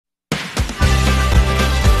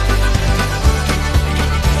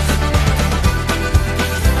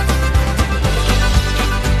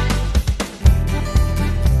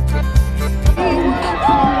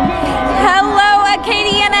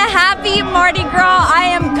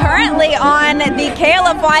the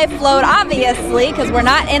KLFY float, obviously, because we're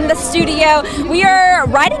not in the studio. We are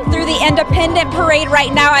riding through the Independent Parade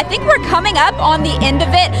right now. I think we're coming up on the end of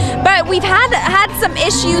it, but we've had some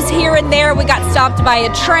issues here and there. We got stopped by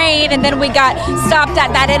a train, and then we got stopped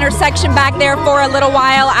at that intersection back there for a little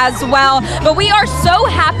while as well. But we are so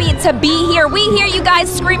happy to be here. We hear you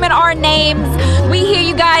guys screaming our names. We hear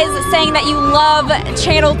you guys saying that you love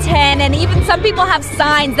Channel 10, and even some people have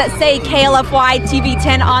signs that say KLFY TV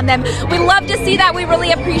 10 on them. We love to see that. We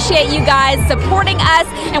really appreciate you guys supporting us,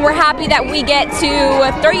 and we're happy that we get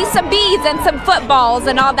to throw you some beads and some footballs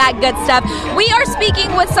and all that good stuff. We are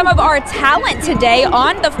speaking with some of our talent today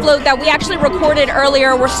on the float that we actually recorded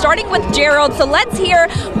earlier. We're starting with Gerald, so let's hear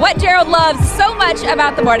what Gerald loves so much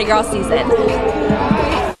about the Mardi Gras season.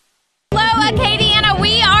 Hello, Acadiana.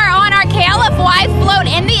 We are on our KLFY float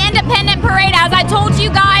in the Independent Parade. As I told you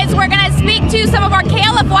guys, we're going to speak to some of our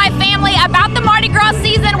KLFY family about the Mardi Gras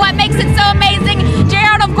season, what makes it so amazing.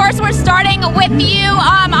 Gerald, of course, we're starting with you,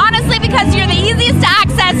 honestly, because you're the easiest to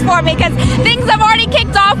access for me, because things have already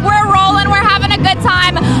kicked off. We're rolling. We're having a good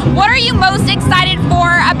time. What are you most excited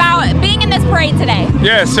for about being in this parade today?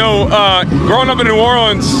 Yeah, so growing up in New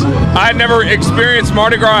Orleans, I never experienced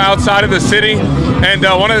Mardi Gras outside of the city, and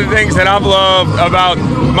one of the things that I've loved about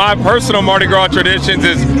my personal Mardi Gras traditions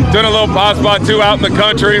is doing a little pop spot too out in the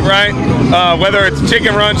country, right? Whether it's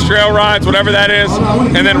chicken runs, trail rides, whatever that is,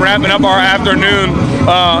 and then wrapping up our afternoon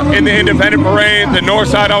in the Independent Parade. The north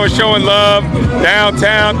side always showing love,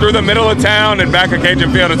 downtown, through the middle of town, and back at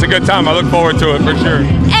Cajun Field. It's a good time. I look forward to it for sure.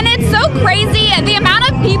 And it's so crazy, the amount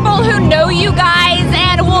of people who know you guys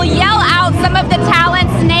and will yell out some of the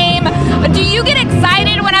talent's name. Do you get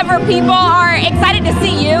excited whenever people are excited to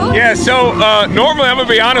see you? Yeah, so normally, I'm going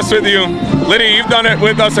to be honest with you, Lydia, you've done it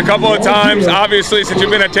with us a couple of times, obviously, since you've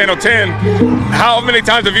been at Channel 10. How many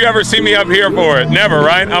times have you ever seen me up here for it? Never,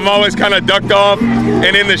 right? I'm always kind of ducked off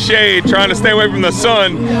and in the shade, trying to stay away from the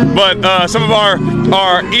sun. But some of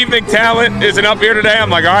our evening talent isn't up here today. I'm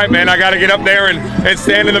like, all right, man, I got to get up there and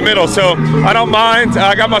stand in the middle. So I don't mind.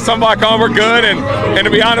 I got my sunblock on. We're good. And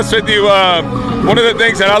to be honest with you, one of the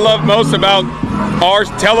things that I love most about our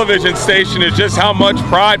television station is just how much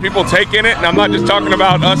pride people take in it. And I'm not just talking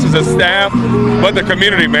about us as a staff, but the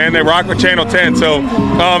community, man. They rock with Channel 10. So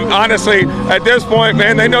honestly, at this point,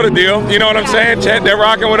 man, they know the deal. You know what I'm saying? They're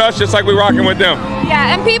rocking with us just like we're rocking with them.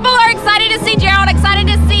 Yeah, and people are excited to see Gerald, excited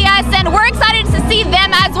to see us, and we're excited to see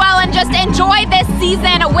them as well and just enjoy this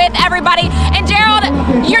season with everybody. And Gerald,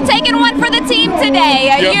 you're taking one for the team today.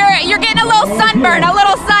 Yep. You're getting a little sunburn, a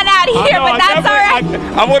little sun out here, but that's all right.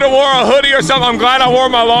 I would have wore a hoodie or something. I'm glad I wore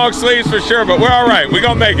my long sleeves for sure, but we're all right. We're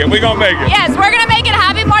going to make it. We're going to make it. Yes, we're going to make it.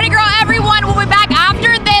 Happy Mardi Gras, everyone. We'll be back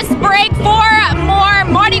after this break for more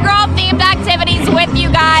Mardi Gras-themed activities with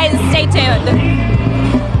you guys. Stay tuned.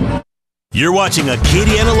 You're watching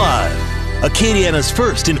Acadiana Live, Acadiana's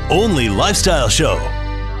first and only lifestyle show.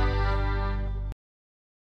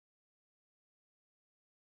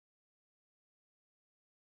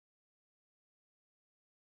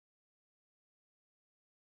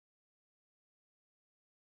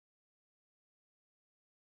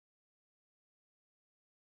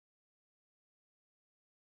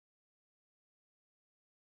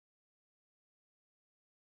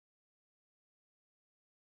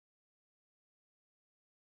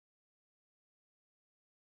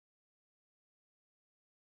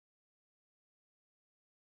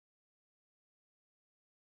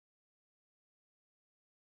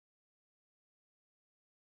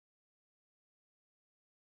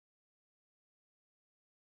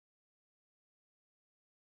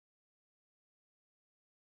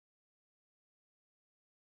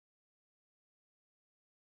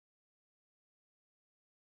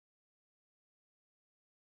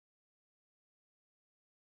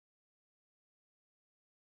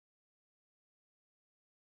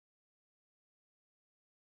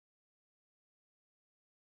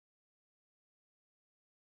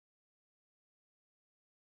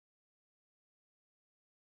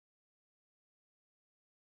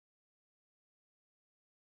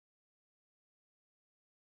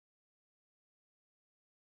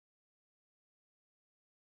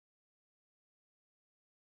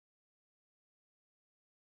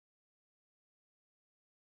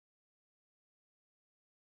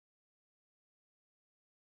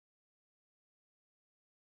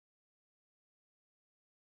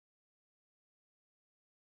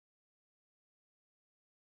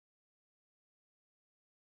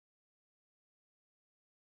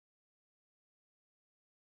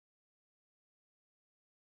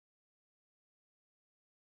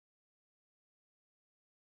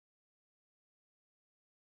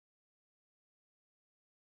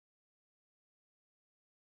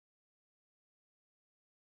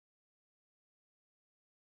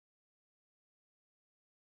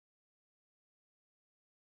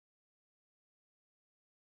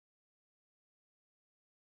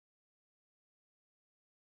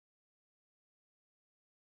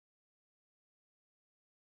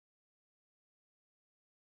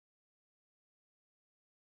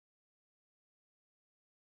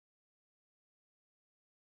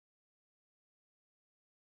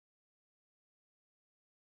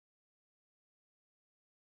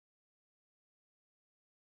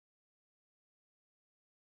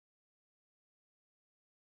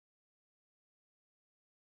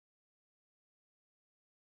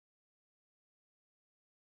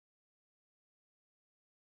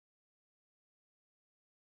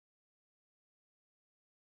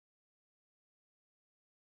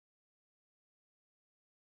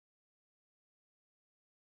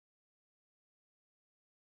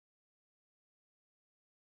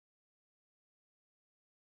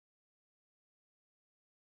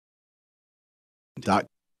 Hello,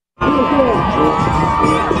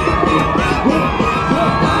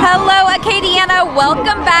 Acadiana.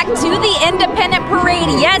 Welcome back to the Independent Parade.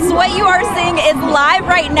 Yes, what you are seeing is live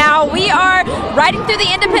right now. We are riding through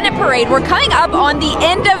the Independent Parade. We're coming up on the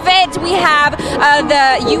end of it. We have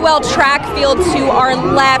the UL track field to our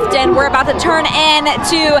left, and we're about to turn in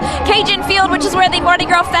to Cajun Field, which is where the Mardi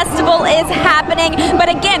Gras Festival is happening. But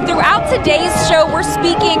again, throughout today's show, we're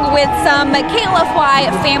speaking with some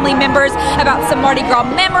KLFY family members about some Mardi Gras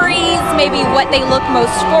memories, maybe what they look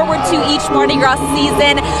most forward to each Mardi Gras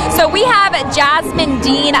season. So we have Jasmine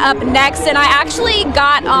Dean up next, and I actually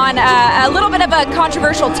got on a little bit of a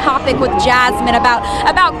controversial topic with Jasmine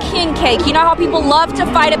about king cake. You know how people love to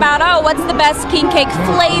fight about, oh, what's the best king cake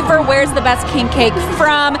flavor? Where's the best king cake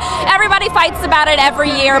from? Everybody fights about it every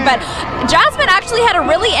year, but Jasmine actually had a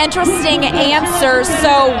really interesting answer,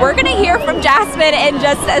 so we're going to hear from Jasmine in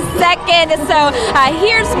just a second. So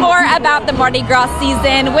here's more about the Mardi Gras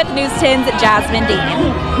season with News 10's Jasmine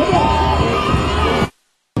Dean.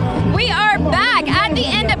 We are back at the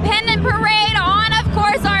Independent Parade on, of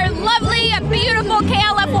course, our lovely, beautiful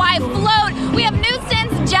KLFY float. We have News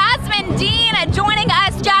 10's Jasmine Dean joining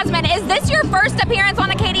us. Jasmine, is this your first appearance on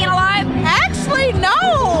Acadiana Live? Actually,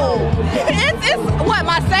 no. It's what,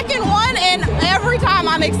 my second one, and every time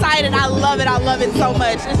I'm excited. I love it so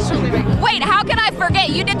much. It's truly amazing. Wait, how can I forget?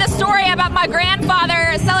 You did the story about my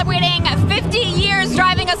grandfather celebrating 50 years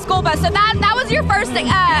driving a school bus. So that was your first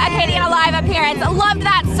Acadiana Live appearance. Loved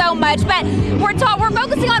that so much. But we're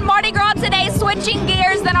focusing on Mardi Gras today, switching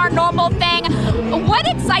gears than our normal thing. What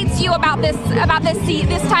excites you about this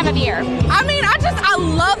time of year? I mean, I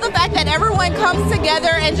love the fact that everyone comes together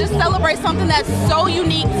and just celebrates something that's so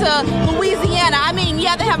unique to Louisiana. I mean,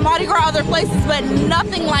 yeah, they have Mardi Gras other places, but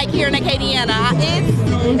nothing like here in Acadiana.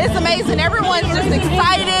 It's amazing. Everyone's just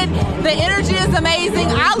excited. The energy is amazing.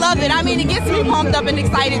 I love it. I mean, it gets me pumped up and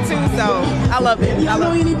excited too, so I love it.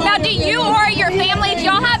 Now, do you or your family, do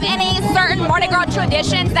y'all have any certain Mardi Gras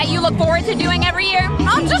traditions that you look forward to doing every year?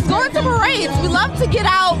 I'm just going to parades. We love to get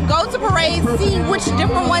out, go to parades, see which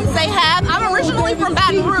different ones they have. I'm originally from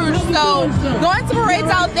Baton Rouge, so going to parades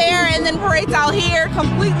out there and then parades out here,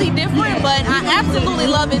 completely different, but I absolutely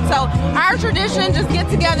love it. So our tradition, just get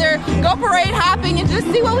together, go parade hopping, and just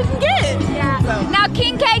see what we can get. Yeah. So. Now,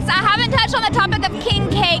 king cakes, I haven't touched on the topic of king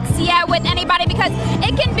cakes yet with anybody because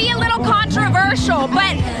it can be a little controversial,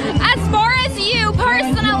 but as far as you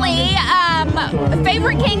personally,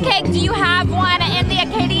 favorite king cake, do you have one in the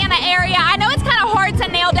Acadiana area? I know it's kind of hard to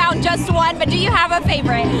nail down just one, but do you have a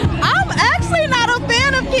favorite? I'm actually not a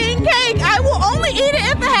fan of king cake. I will only eat it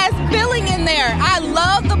if it has filling in there. I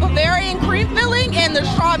love the Bavarian cream filling and the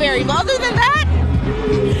strawberry, but other than that,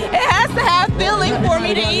 it has to have filling for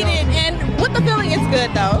me to eat it, and with the filling, it's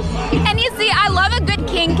good though. And you see, I love a good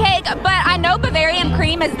king cake, but I know Bavarian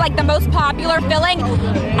cream is like the most popular filling.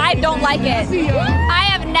 I don't like it. I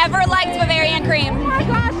have never liked Bavarian cream. Oh my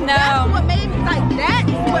gosh, no. That's what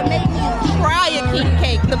made me try a king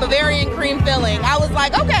cake, the Bavarian cream filling. I was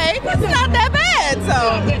like, okay, it's not that bad,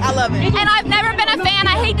 so I love it. And I've never been a fan.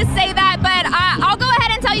 I hate to say that, but I'll go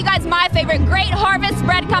ahead and tell you guys my favorite. Great Harvest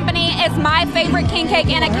Bread Company is my favorite king cake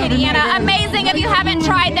in Acadiana. Amazing. If you haven't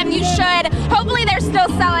tried them, you should. Hopefully they're still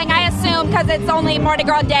selling, I assume, because it's only Mardi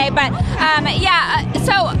Gras Day. But yeah,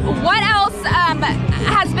 so what else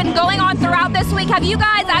has been going on throughout this week? Have you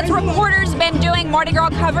guys, as reporters, been doing Mardi Gras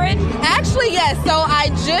coverage? Actually, yes. So I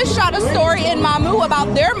just shot a story in Mamu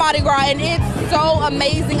about their Mardi Gras, and it's so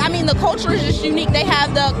amazing. I mean, the culture is just unique. They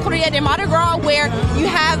have the Cria de Mardi Gras, where you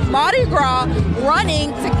have Mardi Gras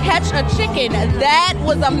running to catch a chicken. That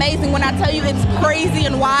was amazing. When I tell you it's crazy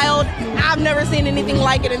and wild, I've never seen anything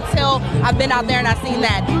like it until I've been out there and I've seen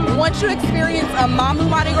that. Once you experience a Mamu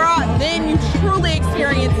Mardi Gras, then you truly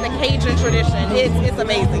experience the Cajun tradition. It's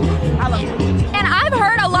amazing. I love it. And I've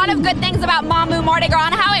heard a lot of good things about Mamu Mardi Gras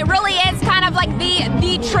and how it really is kind of like the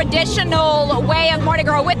traditional way of Mardi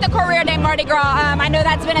Gras with the Courier de Mardi Gras. I know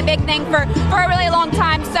that's been a big thing for a really long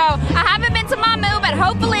time. So I haven't been to Mamu, but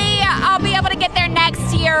hopefully I'll be able to get there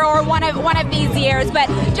next year or one of these years. But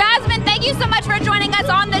Jasmine, thank you so much for joining us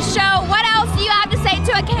on the show. What else do you have to say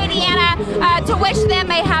to Acadiana to wish them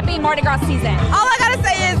a happy Mardi Gras season? All I gotta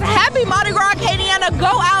say is happy Mardi Gras, Acadiana.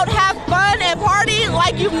 Go out, have fun, and party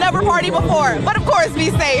like you've never partied before. But of course,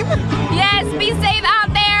 be safe. Yes, be safe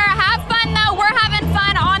out there. Have fun though. We're having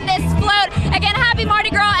fun on this float. Again, happy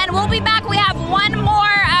Mardi Gras, and we'll be back. We have one more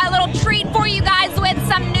little treat for you guys with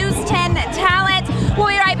some News 10 talent. We'll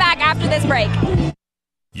be right back after this break.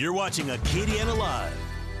 You're watching Acadiana Live,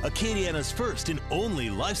 Acadiana's first and only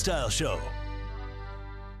lifestyle show.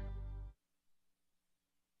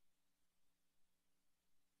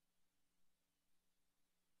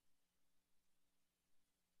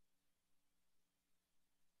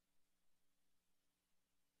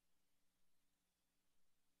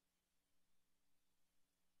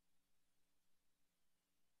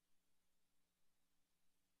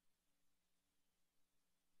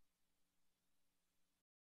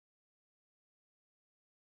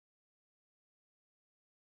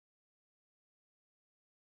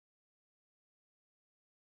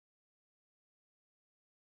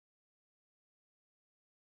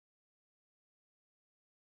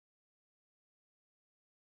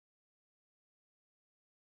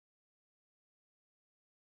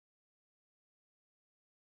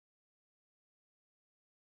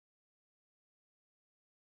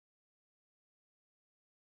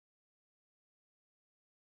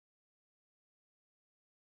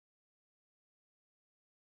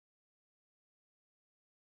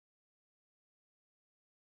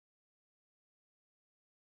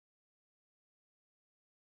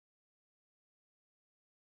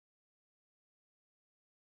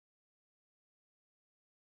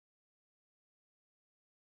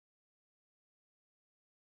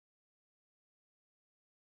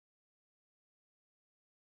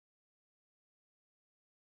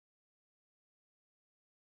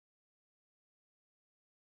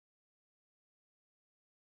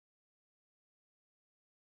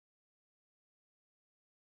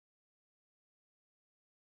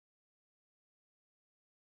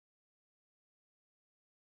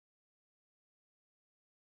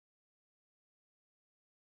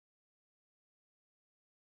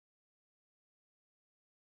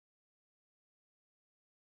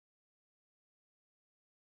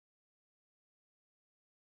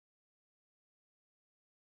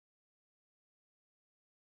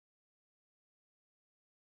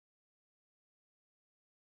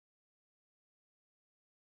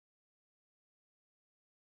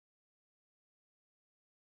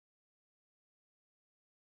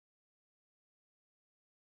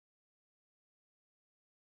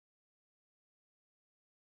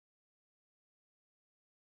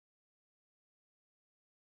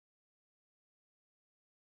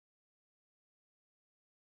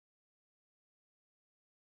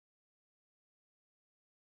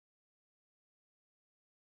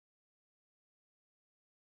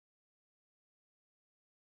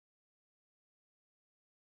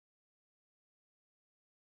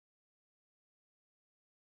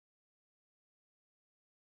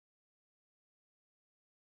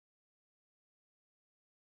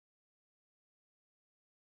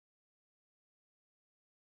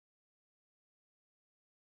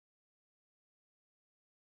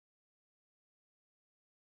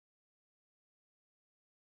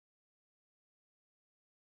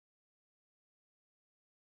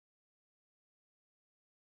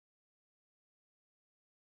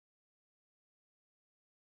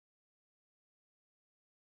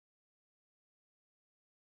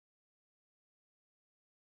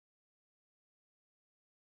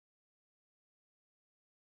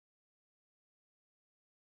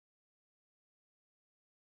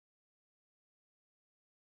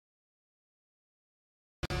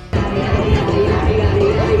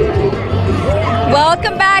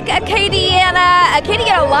 welcome back, Acadiana.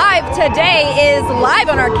 Acadiana Live today is live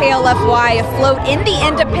on our KLFY float in the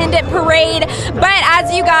Independent Parade. But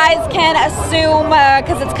as you guys can assume,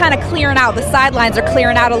 because it's kind of clearing out, the sidelines are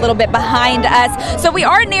clearing out a little bit behind us. So we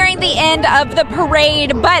are nearing the end of the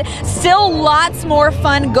parade, but still lots more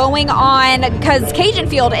fun going on because Cajun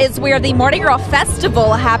Field is where the Mardi Gras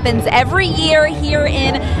Festival happens every year here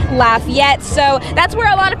in Lafayette. So that's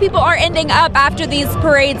where a lot of people are ending up after these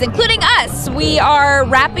parades, including us. We are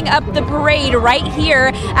wrapping up the parade right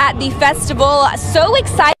here at the festival. So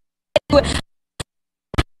excited.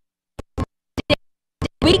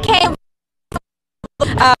 We came.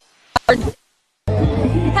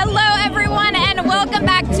 Hello, everyone, and welcome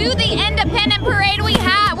back to the Independent Parade.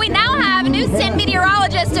 We now have newsstand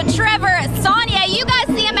meteorologist Trevor Sonia. You guys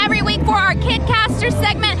see him every week for our Kidcaster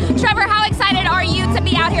segment. Trevor, how excited are you to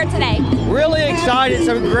be out here today? Really excited.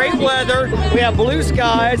 Some great weather. We have blue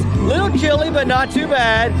skies. A little chilly, but not too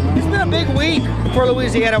bad. It's been a big week for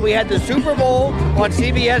Louisiana. We had the Super Bowl on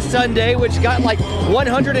CBS Sunday, which got like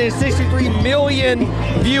 163 million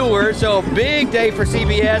viewers, so a big day for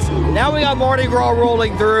CBS. Now we got Mardi Gras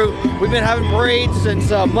rolling through. We've been having parades since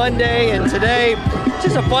Monday and today.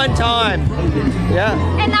 Just a fun time. Yeah.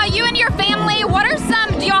 And now you and your family,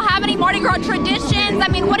 do y'all have any Mardi Gras traditions? I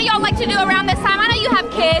mean, what do y'all like to do around this time? I know you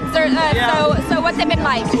have kids, so what's it been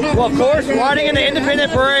like? Well, of course, riding in the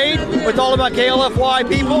Independent Parade with all of my KLFY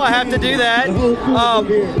people, I have to do that.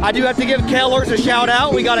 I do have to give Keller's a shout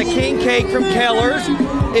out. We got a king cake from Keller's.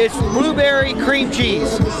 It's blueberry cream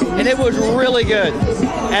cheese, and it was really good.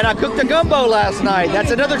 And I cooked a gumbo last night.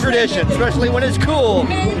 That's another tradition, especially when it's cool.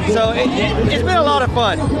 So it's been a lot of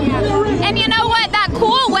fun. And you know what? That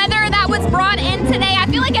cool weather that was brought in today, I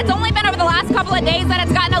feel like it's only been over the last couple of days that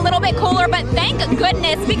it's gotten a little bit cooler, but thank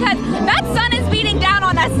goodness, because that sun is beating down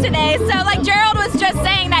on us today. So like Gerald was just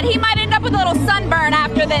saying that he might end up with a little sunburn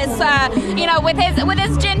after this, with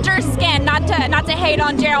his ginger skin, not to hate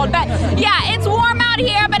on Gerald. But yeah, it's warm out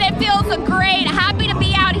here, but it feels great. Happy to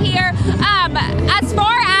be out here. As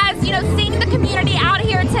far as, seeing the community out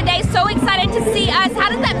here today, so excited to see us. How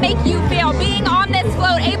does that make you feel, being on this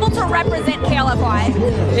float, able to represent KLFY?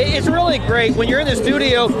 It's really great. When you're in the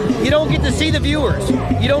studio, you don't get to see the viewers.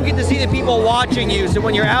 You don't get to see the people watching you. So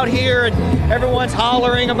when you're out here and everyone's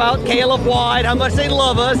hollering about KLFY and how much they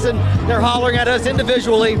love us and they're hollering at us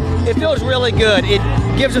individually, it feels really good. It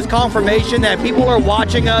gives us confirmation that people are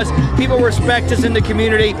watching us, people respect us in the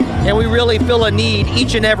community, and we really feel a need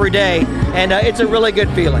each and every day. And it's a really good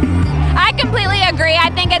feeling. I completely agree. I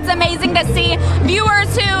think it's amazing to see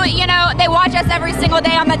viewers who, they watch us every single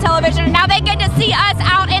day on the television, and now they get to see us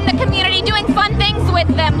out in the community doing fun things with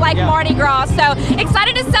them, like Mardi Gras. So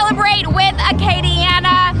excited to celebrate with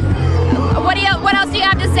Acadiana. What else do you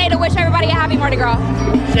have to say to wish everybody a happy Mardi Gras?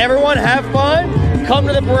 Everyone have fun, come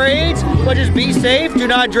to the parades, but just be safe, do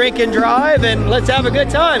not drink and drive, and let's have a good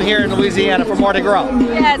time here in Louisiana for Mardi Gras.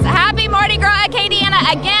 Yes, happy Mardi Gras,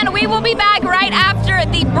 Acadiana. Again, we will be back right after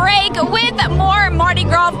the break with more Mardi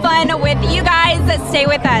Gras fun with you guys. Stay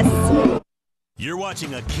with us. You're watching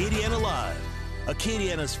Acadiana Live,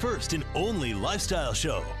 Acadiana's first and only lifestyle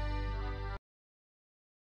show.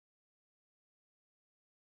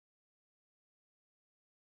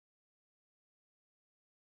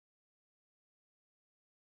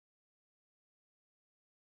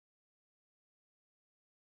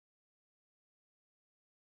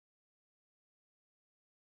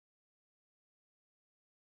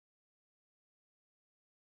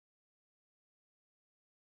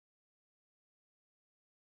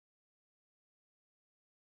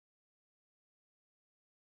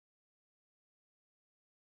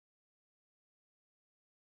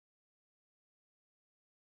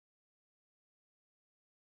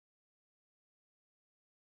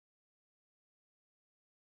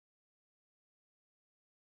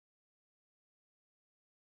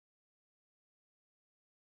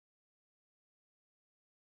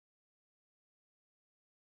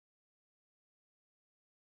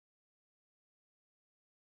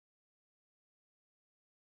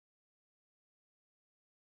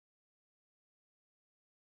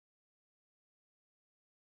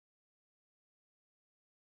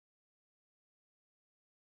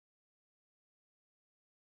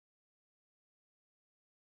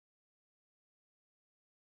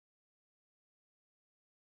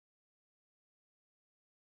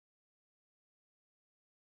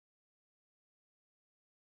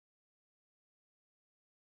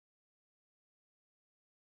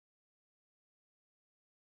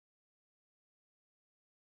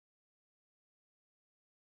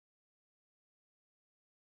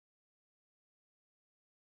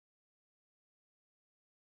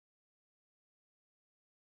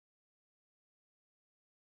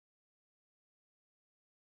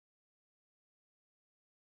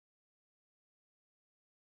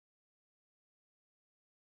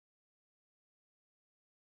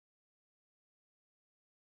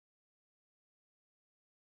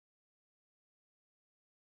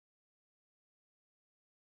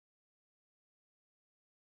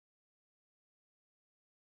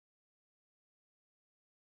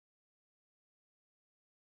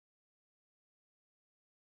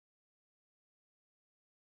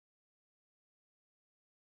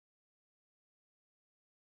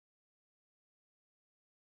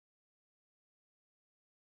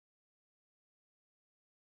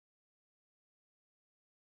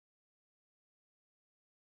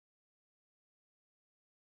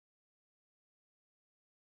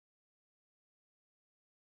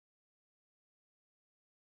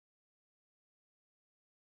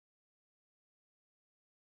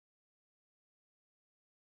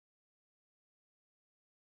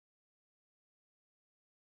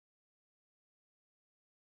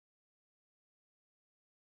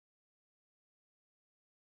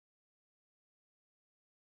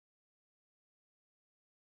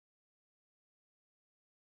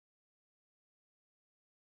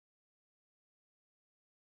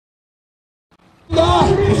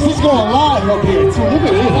 This is going live up here too. Look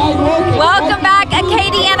at it. Welcome back,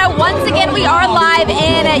 Acadiana. Once again, we are live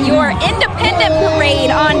in your Independent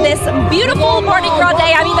Parade on this beautiful Mardi Gras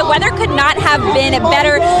day. I mean, the weather could not have been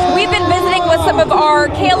better. We've been visiting with some of our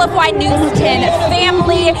KLFY News 10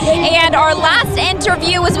 family, and our last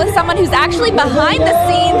interview was with someone who's actually behind the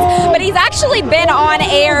scenes, but he's actually been on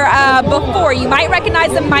air before. You might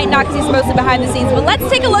recognize him, might not, because he's mostly behind the scenes. But let's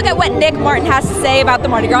take a look at what Nick Martin has to say about the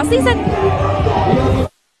Mardi Gras season.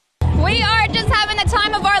 We are just having the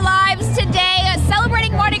time of our lives today,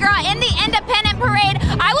 celebrating Mardi Gras in the Independent Parade.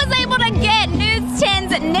 I was able to get News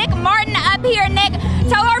 10's Nick Martin up here. Nick,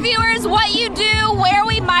 tell our viewers what you do, where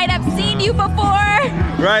we might have seen you before.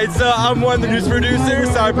 Right, so I'm one of the news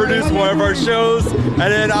producers, so I produce one of our shows, and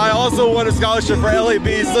then I also won a scholarship for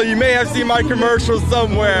LAB, so you may have seen my commercial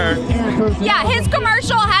somewhere. Yeah, his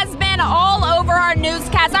commercial has been all over our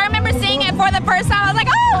newscast. I remember seeing it for the first time. I was like,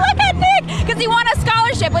 oh, look at Nick, because he won a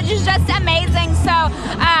scholarship, which is just amazing. So,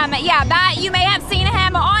 yeah, that you may have seen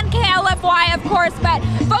him on KLFY, of course, but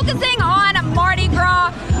focusing on Mardi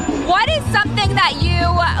Gras, what is something that you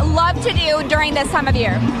love to do during this time of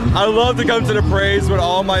year? I love to come to the parades with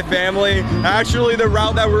all my family. Actually, the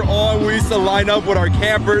route that we're on, we used to line up with our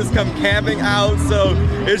campers, come camping out, so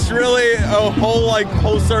it's really a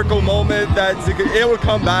whole circle moment that it would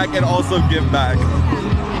come back and also give back.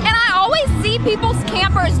 Always see people's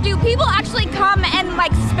campers. Do people actually come and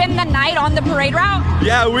like spend the night on the parade route?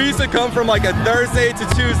 Yeah, we used to come from like a Thursday to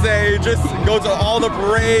Tuesday, just go to all the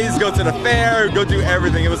parades, go to the fair, go do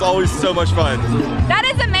everything. It was always so much fun. That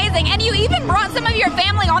is amazing. And you even brought some of your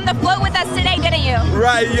family on the float with us today, didn't you?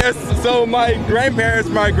 Right, yes. So my grandparents,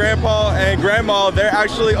 my grandpa and grandma, they're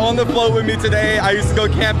actually on the float with me today. I used to go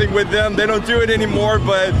camping with them. They don't do it anymore,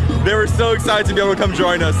 but they were so excited to be able to come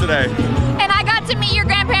join us today. And I got to meet your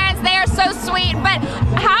grandparents. They are so sweet. But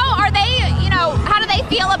how are they, how do they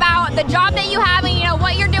feel about the job that you have and,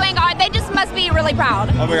 what you're doing? They just must be really proud.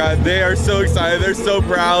 Oh my God, they are so excited. They're so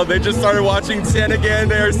proud. They just started watching 10 again.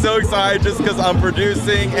 They are so excited just because I'm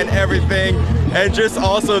producing and everything. And just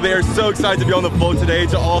also, they are so excited to be on the float today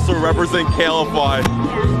to also represent KLFY.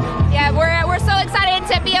 Yeah, we're so excited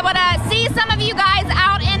to be able to see some of you guys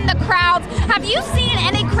out in the crowds. Have you seen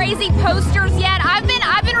any crazy posters yet? I've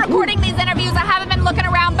been recording these interviews. I haven't been looking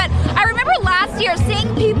around, but I remember last year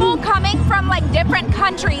seeing people coming from like different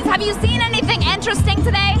countries. Have you seen anything interesting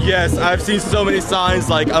today? Yes, I've seen so many signs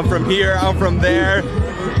like I'm from here, I'm from there.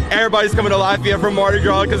 Everybody's coming to Lafayette for Mardi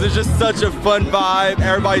Gras because it's just such a fun vibe.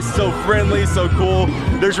 Everybody's so friendly, so cool.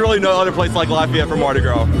 There's really no other place like Lafayette for Mardi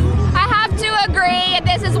Gras. I have to agree.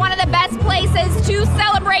 This is one of the best places to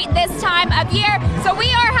celebrate this time of year. So we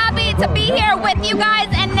are happy to be here with you guys.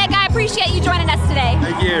 And Nick, I appreciate you joining us today.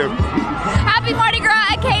 Thank you. Happy Mardi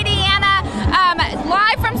Gras, Acadiana.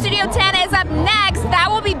 Live from Studio 10 is up next. That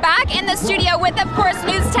will be back in the studio with, of course,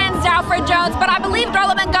 News 10's Dalford Jones. But I believe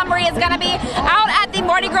Darla Montgomery is going to be out at the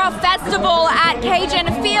Mardi Gras Festival at Cajun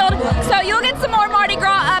Field. So you'll get some more Mardi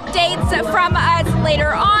Gras updates from us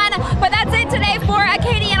later on. But that's it today for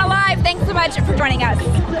Acadiana Live. Thanks so much for joining us.